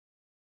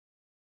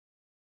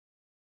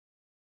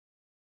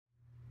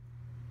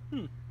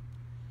You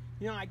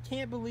know, I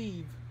can't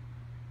believe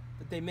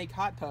that they make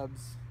hot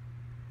tubs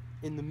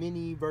in the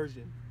mini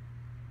version.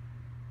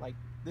 Like,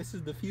 this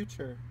is the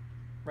future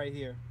right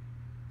here.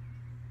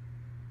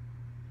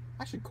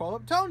 I should call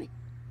up Tony.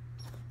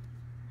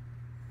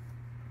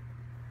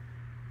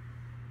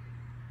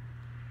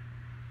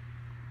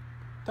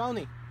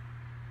 Tony.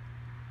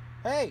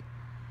 Hey,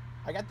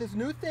 I got this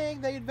new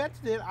thing. They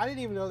invented it. I didn't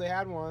even know they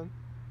had one.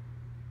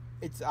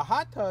 It's a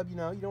hot tub, you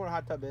know what a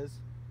hot tub is.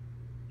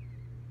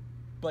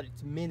 But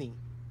it's mini.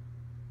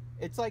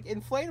 It's like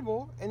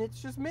inflatable, and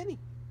it's just mini.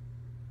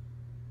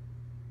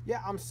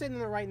 Yeah, I'm sitting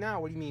in it right now.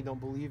 What do you mean you don't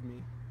believe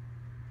me?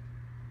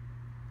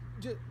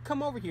 Just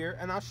come over here,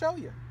 and I'll show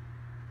you.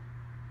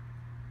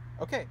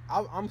 Okay,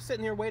 I'm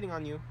sitting here waiting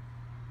on you.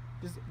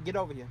 Just get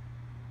over here.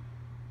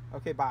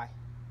 Okay, bye.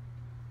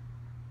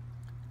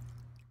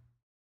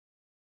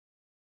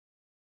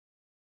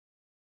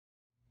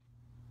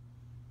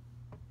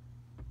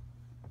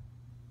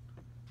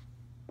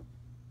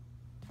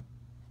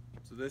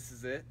 So this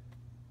is it?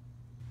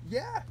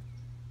 Yeah.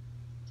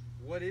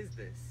 What is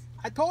this?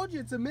 I told you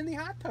it's a mini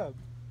hot tub.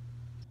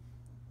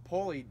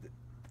 Paulie,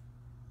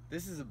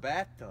 this is a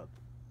bathtub.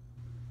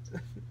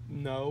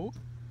 No.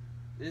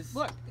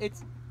 Look,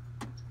 it's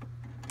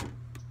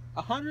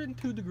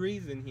 102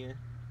 degrees in here.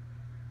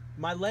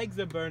 My legs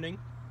are burning.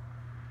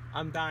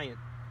 I'm dying.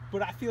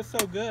 But I feel so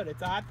good.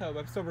 It's a hot tub.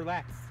 I'm so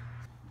relaxed.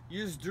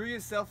 You just drew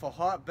yourself a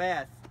hot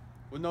bath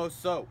with no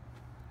soap.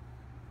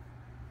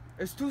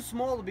 It's too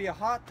small to be a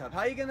hot tub. How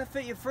are you gonna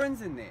fit your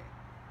friends in there?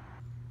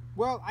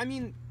 Well, I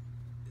mean,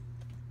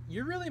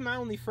 you're really my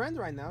only friend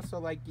right now, so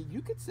like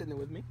you could sit in it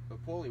with me.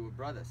 But Paulie, we're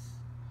brothers.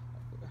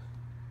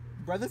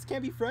 Brothers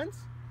can't be friends?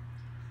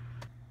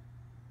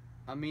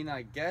 I mean,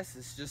 I guess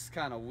it's just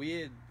kind of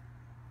weird.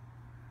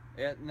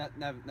 Yeah,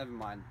 never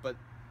mind. But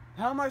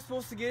how am I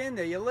supposed to get in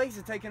there? Your legs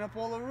are taking up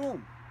all the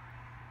room.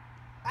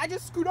 I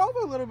just scoot over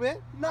a little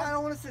bit. No, I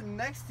don't want to sit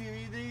next to you.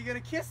 Either you're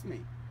gonna kiss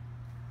me.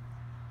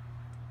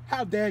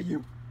 How dare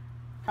you?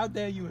 How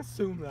dare you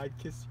assume that I'd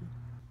kiss you?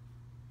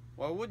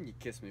 Why wouldn't you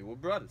kiss me? We're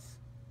brothers.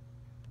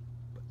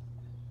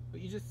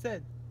 But you just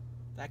said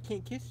that I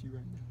can't kiss you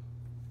right now.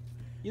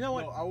 You know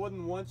what? No, I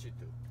wouldn't want you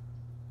to.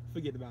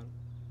 Forget about it.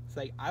 It's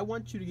like, I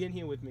want you to get in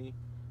here with me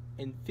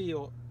and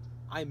feel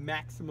I'm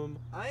maximum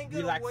I ain't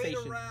gonna relaxation.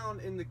 wait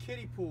around in the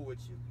kiddie pool with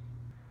you.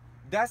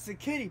 That's the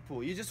kiddie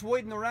pool. You're just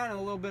waiting around in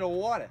a little bit of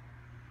water.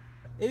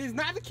 It is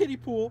not the kiddie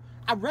pool.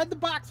 I read the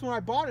box when I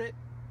bought it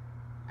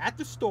at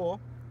the store.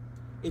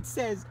 It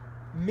says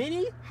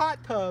mini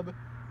hot tub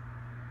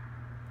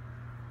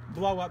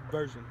blow up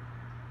version.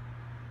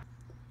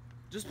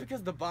 Just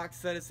because the box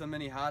said it's a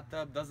mini hot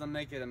tub doesn't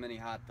make it a mini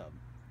hot tub.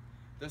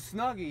 The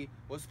Snuggie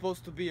was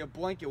supposed to be a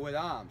blanket with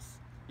arms.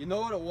 You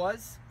know what it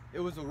was? It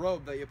was a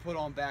robe that you put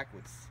on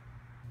backwards.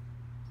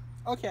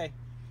 Okay,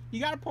 you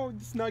got a point with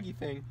the Snuggie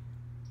thing,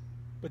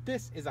 but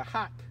this is a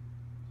hot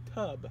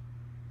tub.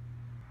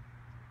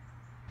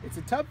 It's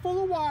a tub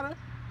full of water,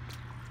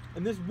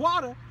 and this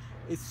water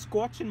is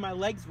scorching my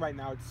legs right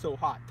now. It's so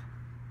hot.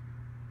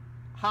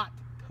 Hot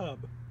tub.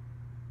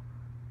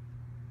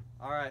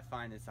 Alright,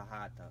 fine, it's a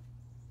hot tub.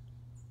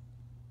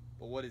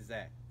 But what is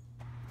that?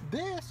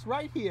 This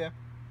right here,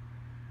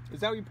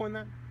 is that what you're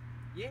pointing at?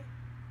 Yeah,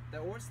 that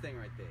orange thing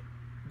right there.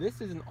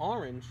 This is an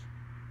orange,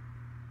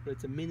 but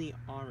it's a mini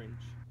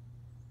orange.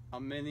 A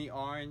mini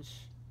orange?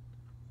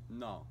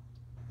 No.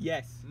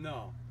 Yes.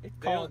 No. It's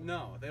They called... don't,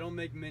 no, they don't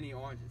make mini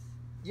oranges.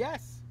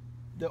 Yes.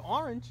 The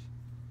orange,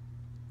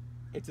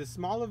 it's a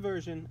smaller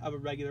version of a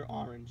regular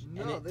orange,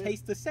 No, and it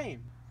tastes the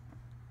same.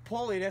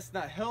 Paulie, that's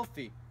not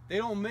healthy. They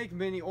don't make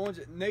mini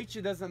oranges.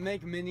 Nature doesn't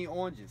make mini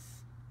oranges.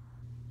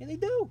 Yeah, they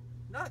do.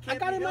 No, it I can't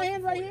got be it in my healthy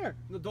hand for right you. here.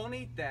 No, don't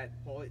eat that,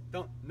 Paulie.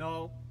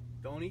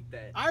 Don't eat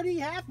that. I already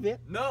have it.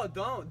 No,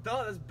 don't.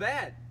 That's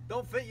bad.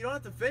 You don't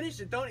have to finish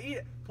it. Don't eat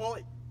it.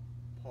 Paulie.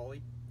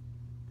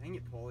 Dang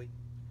it, Paulie.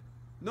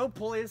 No,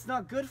 Paulie, it's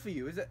not good for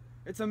you. Is it?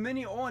 It's a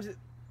mini orange.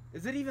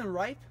 Is it even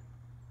ripe?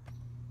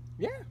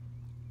 Yeah.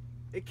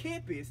 It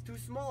can't be. It's too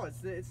small.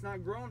 It's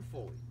not grown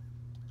fully.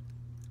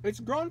 It's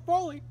grown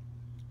fully.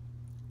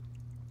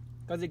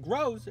 Because it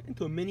grows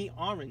into a mini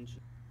orange.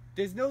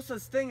 There's no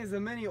such thing as a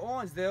mini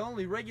orange. They're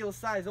only regular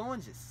size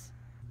oranges.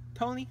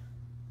 Tony,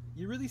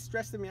 you're really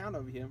stressing me out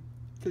over here.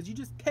 Because you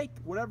just take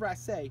whatever I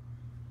say.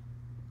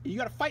 And you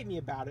got to fight me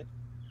about it.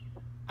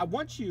 I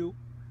want you,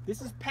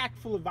 this is packed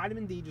full of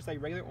vitamin D just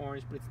like regular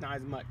orange, but it's not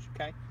as much,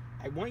 okay?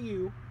 I want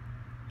you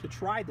to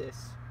try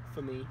this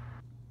for me.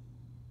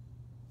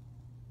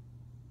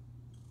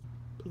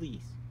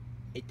 Please.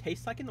 It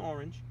tastes like an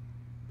orange,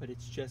 but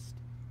it's just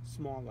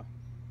smaller.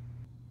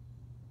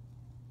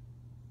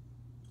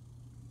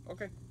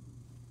 Okay.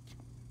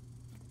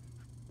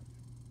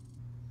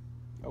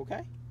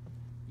 Okay?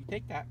 You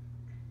take that.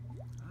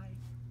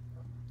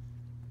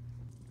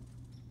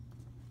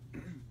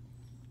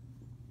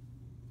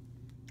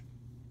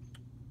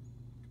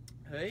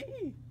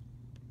 Hey.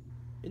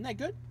 Isn't that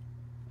good?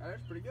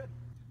 That's pretty good.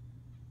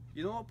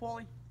 You know what,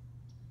 Paulie?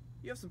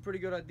 You have some pretty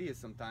good ideas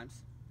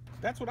sometimes.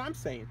 That's what I'm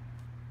saying.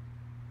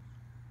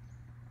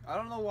 I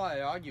don't know why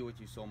I argue with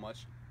you so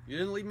much. You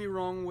didn't lead me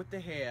wrong with the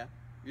hair.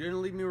 You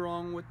didn't lead me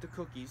wrong with the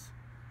cookies.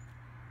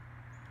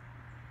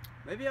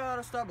 Maybe I ought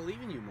to start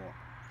believing you more.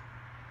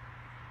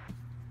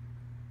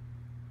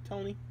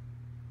 Tony,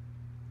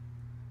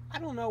 I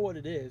don't know what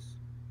it is.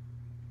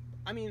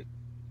 I mean,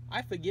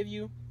 I forgive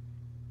you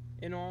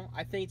and all.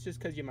 I think it's just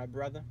because you're my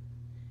brother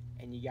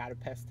and you gotta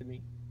pester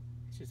me.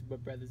 It's just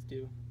what brothers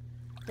do.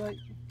 But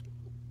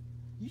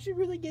you should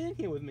really get in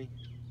here with me.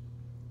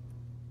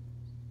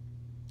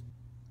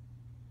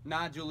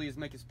 Nah, Julia's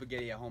making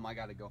spaghetti at home. I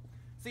gotta go.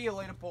 See you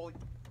later, Paulie.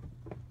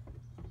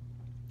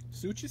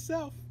 Suit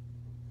yourself.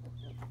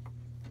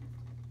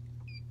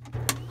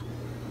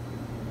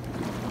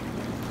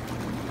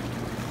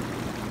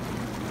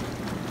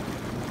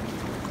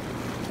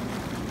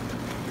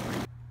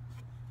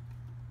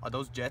 Are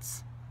those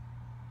Jets?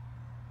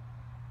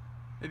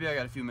 Maybe I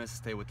got a few minutes to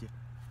stay with you.